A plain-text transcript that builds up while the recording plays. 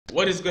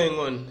What is going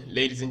on,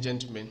 ladies and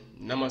gentlemen?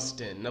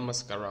 Namaste,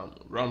 Namaskaram,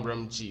 Ram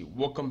Ram Ji.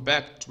 Welcome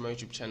back to my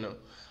YouTube channel.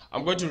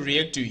 I'm going to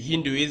react to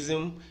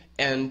Hinduism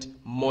and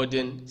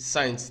Modern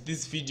Science.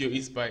 This video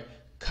is by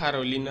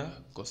Karolina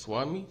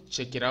Goswami.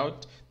 Check it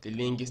out. The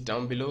link is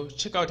down below.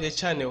 Check out her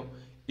channel.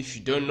 If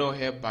you don't know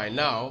her by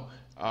now,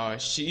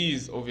 she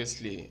is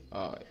obviously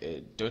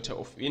a daughter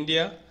of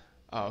India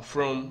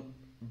from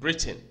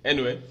Britain.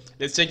 Anyway,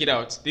 let's check it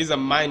out. These are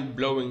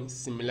mind-blowing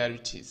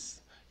similarities,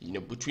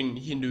 between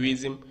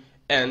Hinduism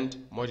and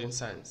modern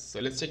science. So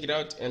let's check it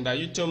out, and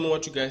you tell me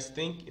what you guys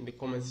think in the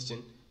comment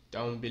section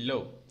down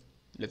below.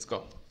 Let's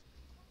go.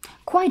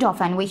 Quite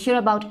often we hear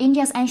about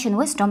India's ancient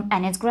wisdom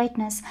and its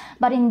greatness,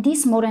 but in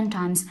these modern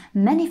times,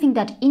 many think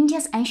that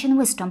India's ancient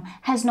wisdom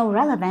has no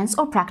relevance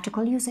or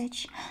practical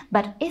usage.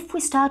 But if we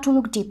start to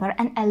look deeper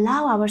and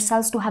allow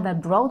ourselves to have a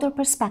broader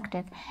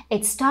perspective,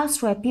 it starts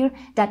to appear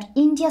that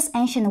India's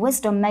ancient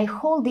wisdom may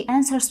hold the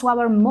answers to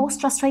our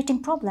most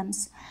frustrating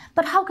problems.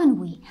 But how can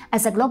we,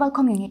 as a global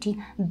community,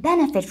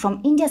 benefit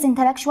from India's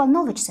intellectual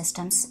knowledge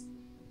systems?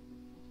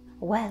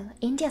 Well,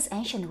 India's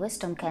ancient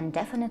wisdom can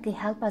definitely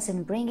help us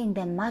in bringing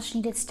the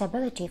much-needed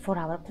stability for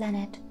our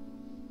planet.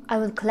 I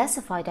will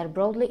classify that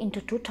broadly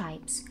into two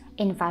types: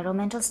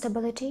 environmental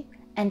stability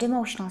and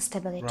emotional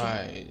stability.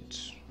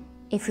 Right.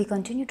 If we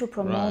continue to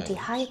promote the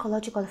high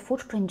ecological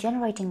footprint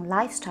generating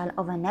lifestyle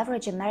of an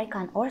average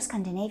American or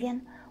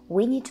Scandinavian,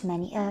 we need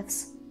many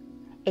Earths.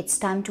 It's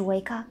time to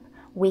wake up.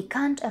 We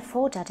can't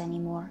afford that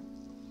anymore.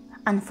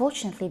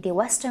 Unfortunately, the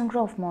Western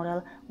growth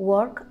model,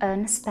 work,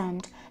 earn,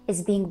 spend,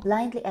 is being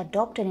blindly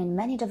adopted in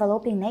many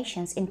developing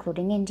nations,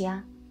 including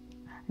India.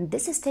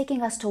 This is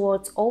taking us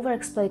towards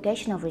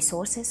overexploitation of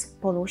resources,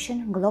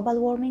 pollution, global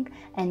warming,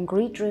 and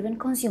greed-driven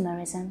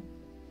consumerism.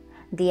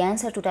 The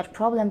answer to that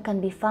problem can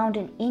be found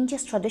in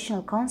India's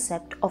traditional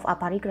concept of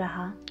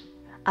aparigraha.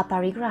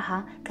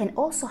 Aparigraha can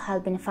also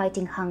help in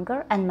fighting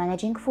hunger and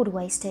managing food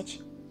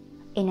wastage.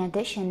 In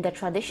addition, the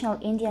traditional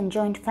Indian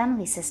joint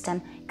family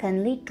system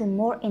can lead to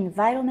more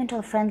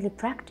environmental-friendly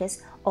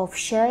practice of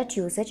shared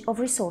usage of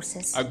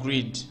resources.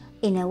 Agreed.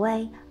 In a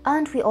way,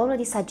 aren't we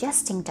already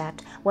suggesting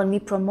that when we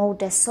promote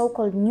the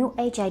so-called New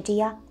Age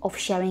idea of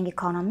sharing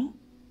economy?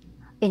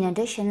 In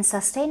addition,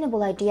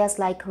 sustainable ideas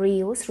like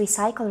reuse,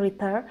 recycle,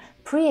 repair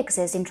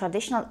pre-exist in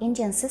traditional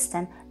Indian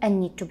system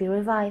and need to be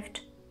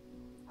revived.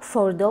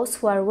 For those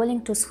who are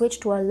willing to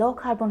switch to a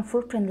low-carbon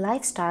footprint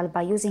lifestyle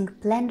by using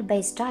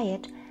plant-based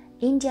diet,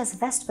 India's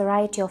vast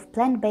variety of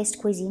plant-based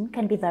cuisine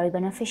can be very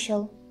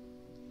beneficial.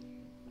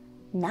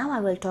 Now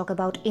I will talk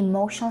about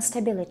emotional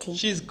stability.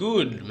 She's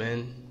good,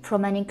 man.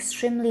 From an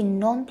extremely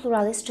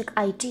non-pluralistic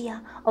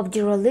idea of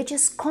the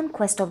religious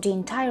conquest of the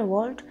entire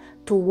world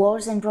to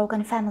wars and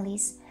broken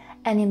families,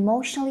 an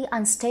emotionally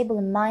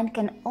unstable mind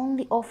can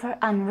only offer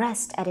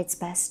unrest at its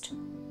best.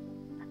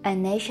 A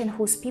nation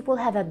whose people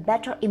have a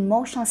better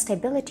emotional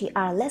stability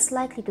are less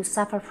likely to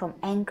suffer from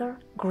anger,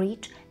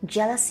 greed,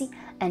 jealousy,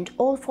 and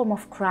all forms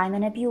of crime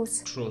and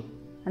abuse. True.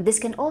 This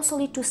can also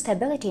lead to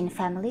stability in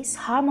families,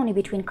 harmony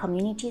between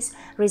communities,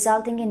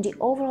 resulting in the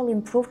overall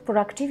improved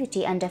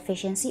productivity and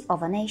efficiency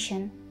of a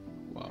nation.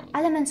 Wow.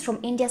 Elements from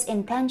India's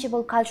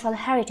intangible cultural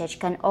heritage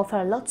can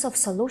offer lots of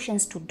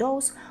solutions to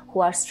those who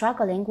are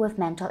struggling with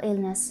mental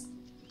illness.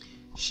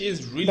 She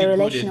is really the good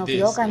relation at of this,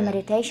 yoga and man.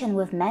 meditation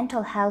with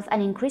mental health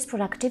and increased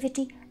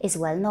productivity is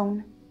well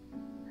known.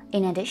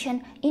 In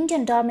addition,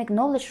 Indian dharmic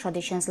knowledge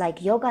traditions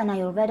like yoga and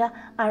Ayurveda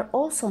are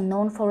also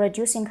known for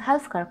reducing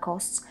healthcare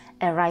costs,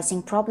 a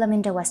rising problem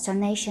in the Western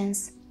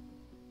nations.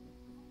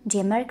 The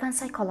American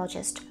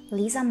psychologist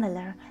Lisa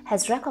Miller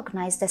has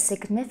recognized the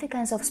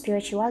significance of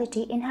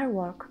spirituality in her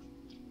work.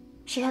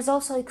 She has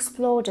also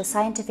explored the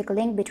scientific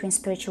link between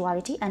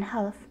spirituality and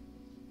health.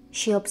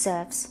 She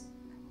observes,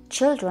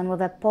 children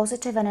with a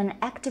positive and an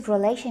active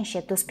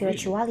relationship to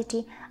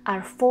spirituality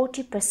are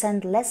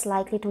 40% less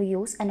likely to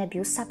use and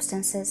abuse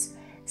substances,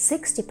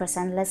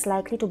 60% less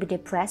likely to be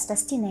depressed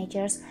as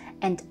teenagers,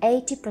 and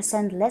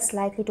 80% less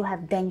likely to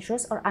have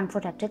dangerous or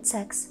unprotected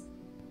sex.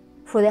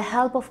 Through the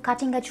help of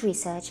cutting-edge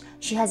research,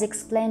 she has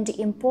explained the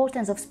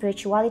importance of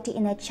spirituality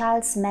in a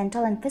child's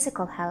mental and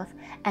physical health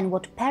and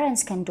what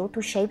parents can do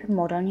to shape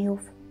modern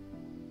youth.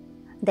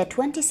 The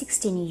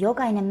 2016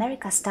 Yoga in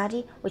America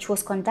study, which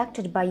was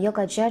conducted by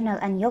Yoga Journal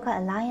and Yoga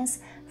Alliance,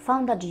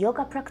 found that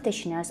yoga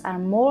practitioners are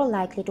more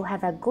likely to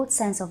have a good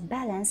sense of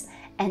balance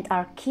and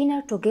are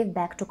keener to give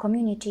back to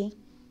community.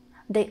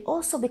 They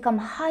also become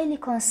highly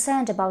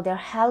concerned about their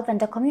health and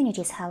the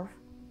community's health.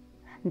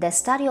 The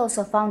study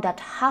also found that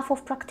half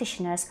of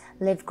practitioners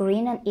live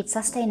green and eat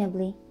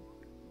sustainably.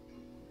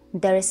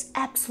 There is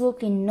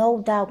absolutely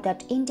no doubt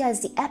that India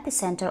is the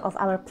epicenter of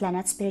our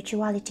planet's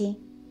spirituality.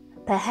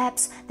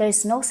 Perhaps there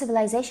is no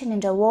civilization in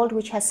the world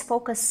which has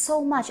focused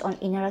so much on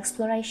inner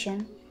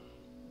exploration.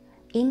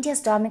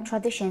 India's dharmic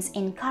traditions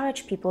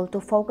encourage people to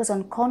focus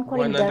on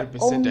conquering their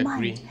own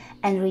mind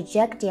and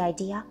reject the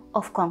idea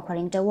of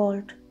conquering the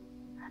world.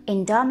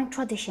 In dharmic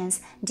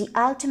traditions, the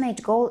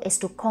ultimate goal is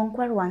to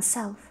conquer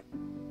oneself.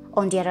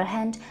 On the other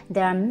hand,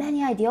 there are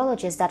many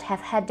ideologies that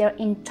have had their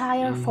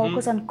entire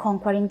focus on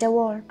conquering the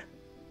world.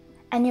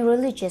 Any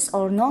religious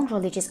or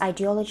non-religious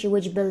ideology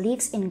which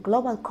believes in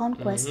global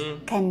conquest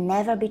can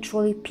never be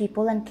truly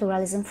people and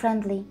pluralism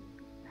friendly.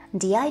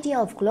 The idea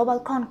of global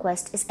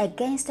conquest is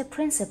against the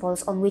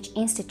principles on which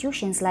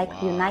institutions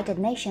like United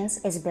Nations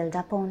is built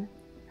upon.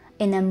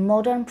 In a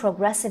modern,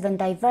 progressive and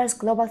diverse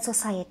global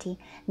society,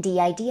 the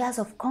ideas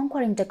of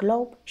conquering the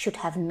globe should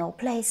have no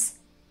place.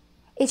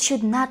 It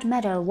should not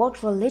matter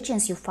what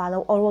religions you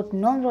follow or what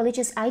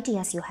non-religious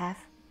ideas you have.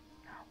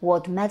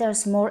 What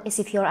matters more is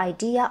if your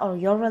idea or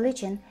your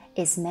religion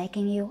is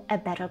making you a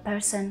better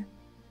person.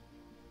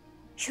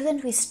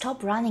 Shouldn't we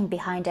stop running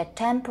behind a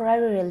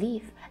temporary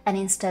relief and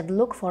instead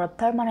look for a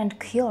permanent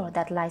cure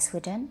that lies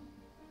within?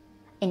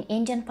 In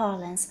Indian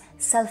parlance,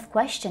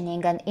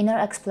 self-questioning and inner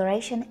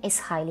exploration is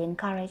highly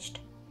encouraged.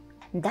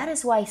 That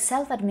is why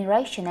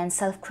self-admiration and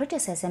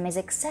self-criticism is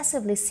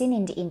excessively seen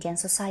in the Indian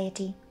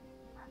society.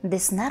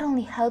 This not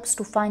only helps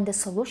to find the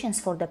solutions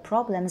for the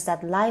problems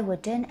that lie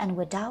within and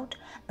without,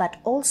 but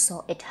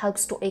also it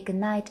helps to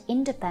ignite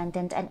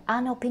independent and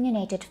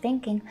unopinionated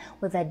thinking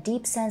with a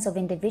deep sense of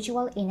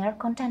individual inner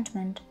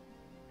contentment.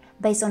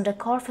 Based on the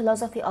core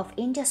philosophy of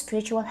India's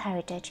spiritual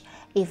heritage,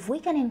 if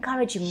we can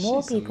encourage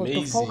more people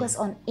to focus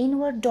on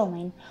inward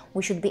domain,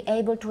 we should be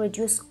able to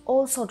reduce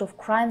all sorts of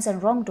crimes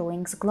and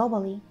wrongdoings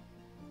globally.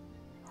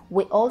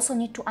 We also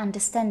need to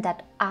understand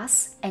that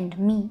us and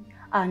me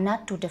are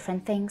not two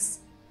different things.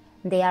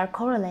 They are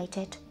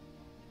correlated.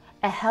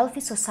 A healthy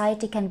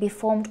society can be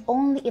formed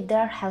only if there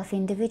are healthy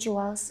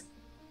individuals.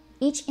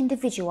 Each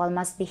individual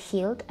must be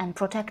healed and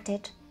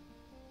protected.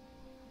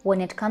 When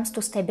it comes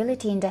to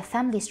stability in the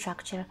family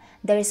structure,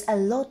 there is a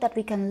lot that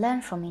we can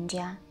learn from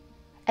India.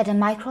 At a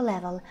micro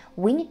level,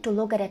 we need to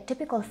look at a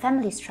typical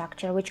family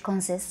structure which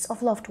consists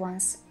of loved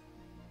ones.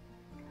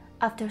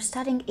 After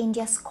studying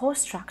India's core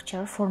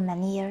structure for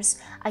many years,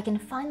 I can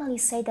finally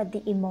say that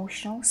the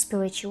emotional,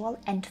 spiritual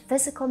and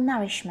physical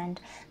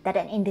nourishment that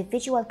an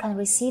individual can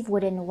receive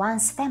within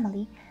one's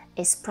family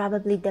is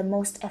probably the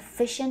most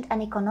efficient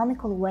and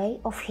economical way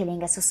of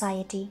healing a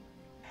society.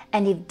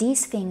 And if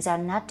these things are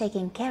not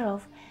taken care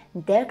of,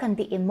 there can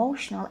be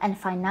emotional and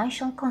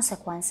financial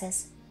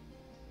consequences.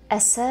 A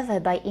survey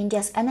by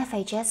India's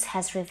NFHS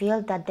has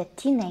revealed that the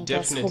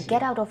teenagers who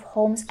get out of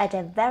homes at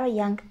a very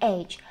young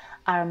age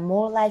are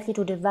more likely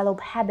to develop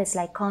habits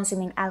like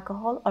consuming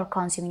alcohol or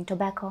consuming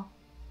tobacco.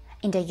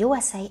 In the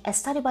USA, a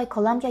study by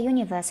Columbia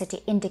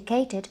University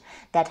indicated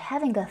that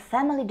having a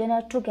family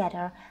dinner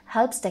together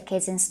helps the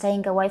kids in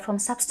staying away from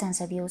substance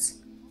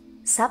abuse.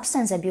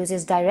 Substance abuse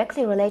is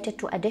directly related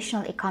to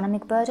additional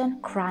economic burden,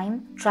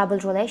 crime,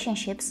 troubled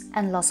relationships,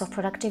 and loss of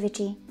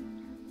productivity.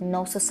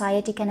 No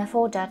society can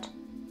afford that.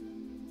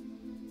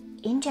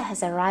 India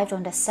has arrived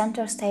on the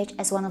center stage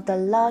as one of the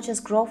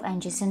largest growth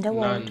engines in the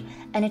world,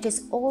 and it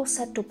is all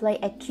set to play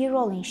a key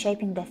role in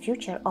shaping the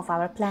future of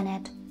our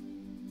planet.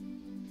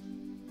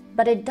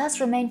 But it does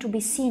remain to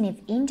be seen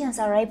if Indians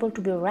are able to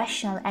be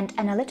rational and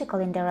analytical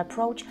in their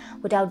approach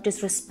without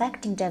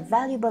disrespecting the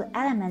valuable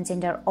elements in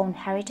their own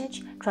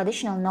heritage,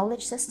 traditional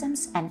knowledge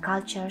systems, and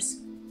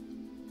cultures.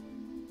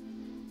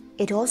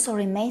 It also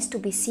remains to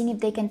be seen if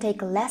they can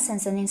take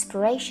lessons and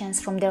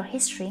inspirations from their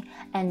history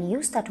and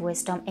use that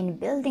wisdom in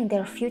building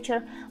their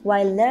future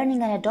while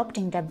learning and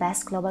adopting the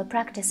best global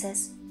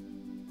practices.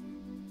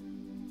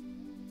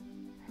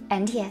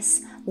 And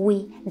yes,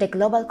 we, the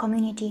global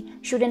community,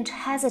 shouldn't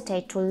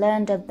hesitate to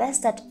learn the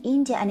best that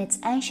India and its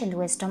ancient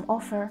wisdom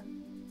offer.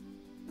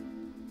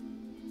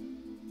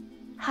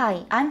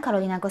 Hi, I'm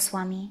Karolina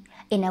Goswami.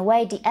 In a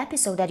way, the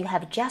episode that you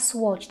have just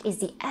watched is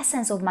the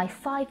essence of my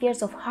 5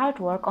 years of hard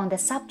work on the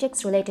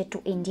subjects related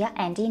to India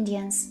and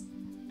Indians.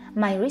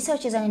 My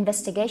researches and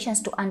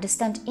investigations to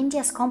understand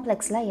India's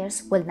complex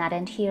layers will not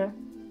end here.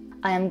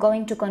 I am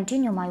going to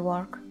continue my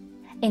work.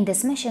 In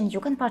this mission, you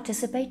can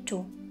participate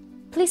too.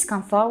 Please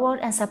come forward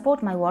and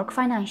support my work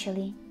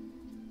financially.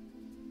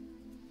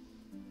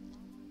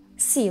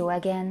 See you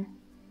again.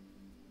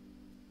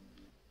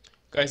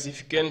 Guys, if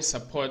you can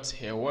support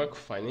her work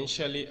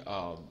financially,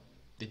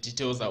 the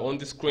details are on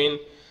the screen.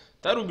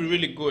 That would be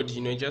really good,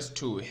 just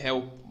to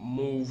help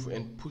move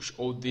and push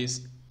all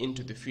this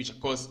into the future,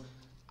 because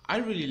I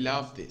really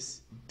love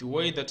this. The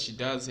way that she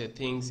does her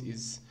things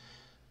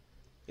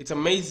it's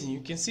amazing.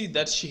 You can see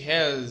that she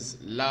has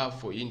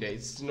love for India.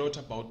 It's not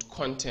about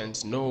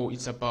content. No,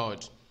 it's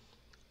about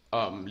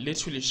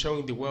literally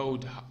showing the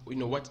world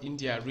what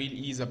India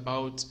really is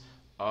about,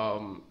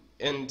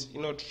 and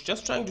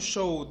just trying to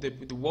show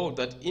the world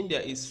that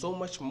India is so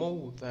much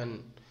more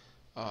than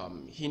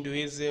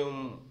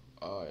Hinduism,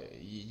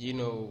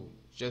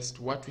 just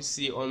what we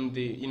see on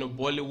the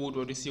Bollywood,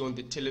 what we see on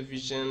the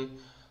television,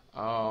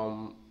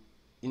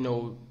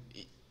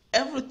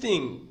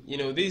 everything,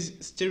 these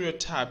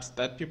stereotypes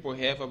that people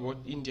have about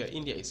India.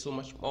 India is so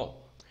much more.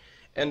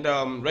 And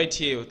right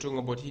here we're talking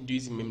about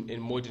Hinduism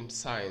and modern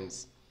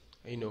science.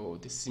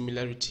 The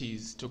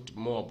similarities, talked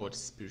more about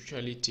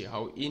spirituality,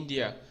 how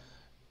India,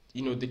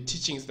 the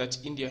teachings that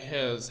India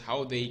has,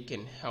 how they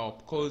can help,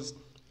 because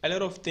a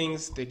lot of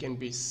things they can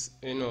be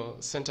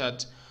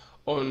centered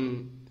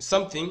on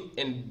something,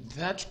 and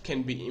that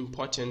can be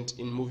important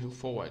in moving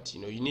forward.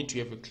 You need to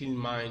have a clean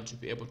mind to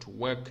be able to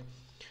work,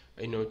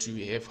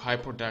 to have high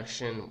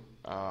production,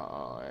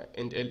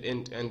 and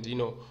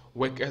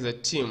work as a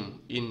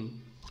team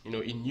in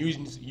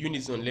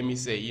unison, let me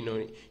say.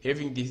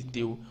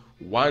 Having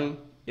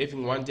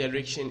having one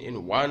direction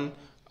and one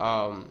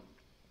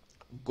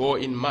goal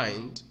in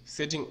mind,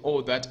 setting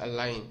all that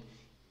align.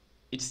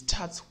 It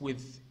starts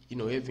with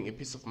having a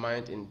peace of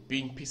mind and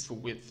being peaceful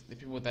with the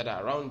people that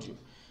are around you,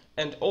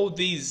 and all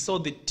these. So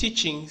the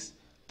teachings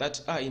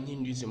that are in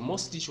Hinduism,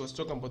 mostly she was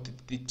talking about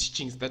the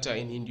teachings that are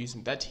in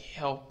Hinduism that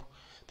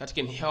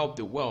can help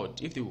the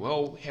world. If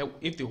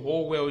the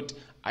whole world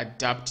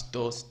adapt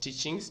those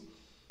teachings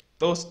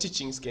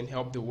can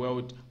help the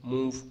world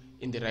move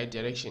in the right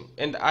direction.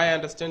 And I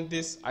understand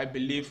this, I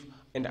believe,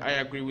 and I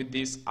agree with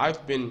this.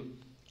 I've been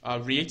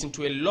reacting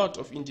to a lot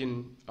of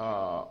Indian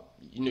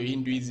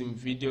Hinduism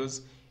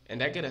videos,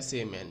 and I gotta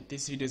say, man,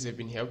 these videos have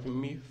been helping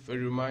me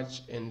very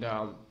much. And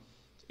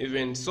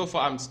even so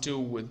far, I'm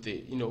still with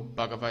the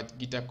Bhagavad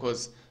Gita,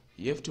 because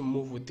you have to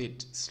move with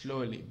it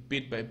slowly,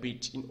 bit by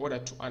bit, in order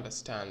to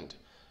understand.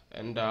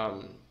 And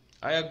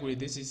I agree,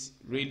 this is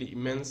really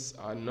immense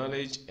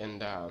knowledge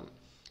and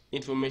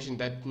information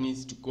that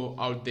needs to go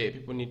out there.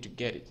 People need to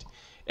get it.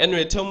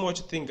 Anyway, tell me what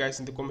you think, guys,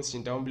 in the comment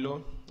section down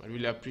below. I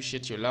really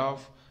appreciate your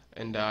love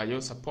and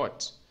your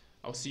support.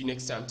 I'll see you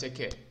next time. Take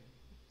care.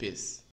 Peace.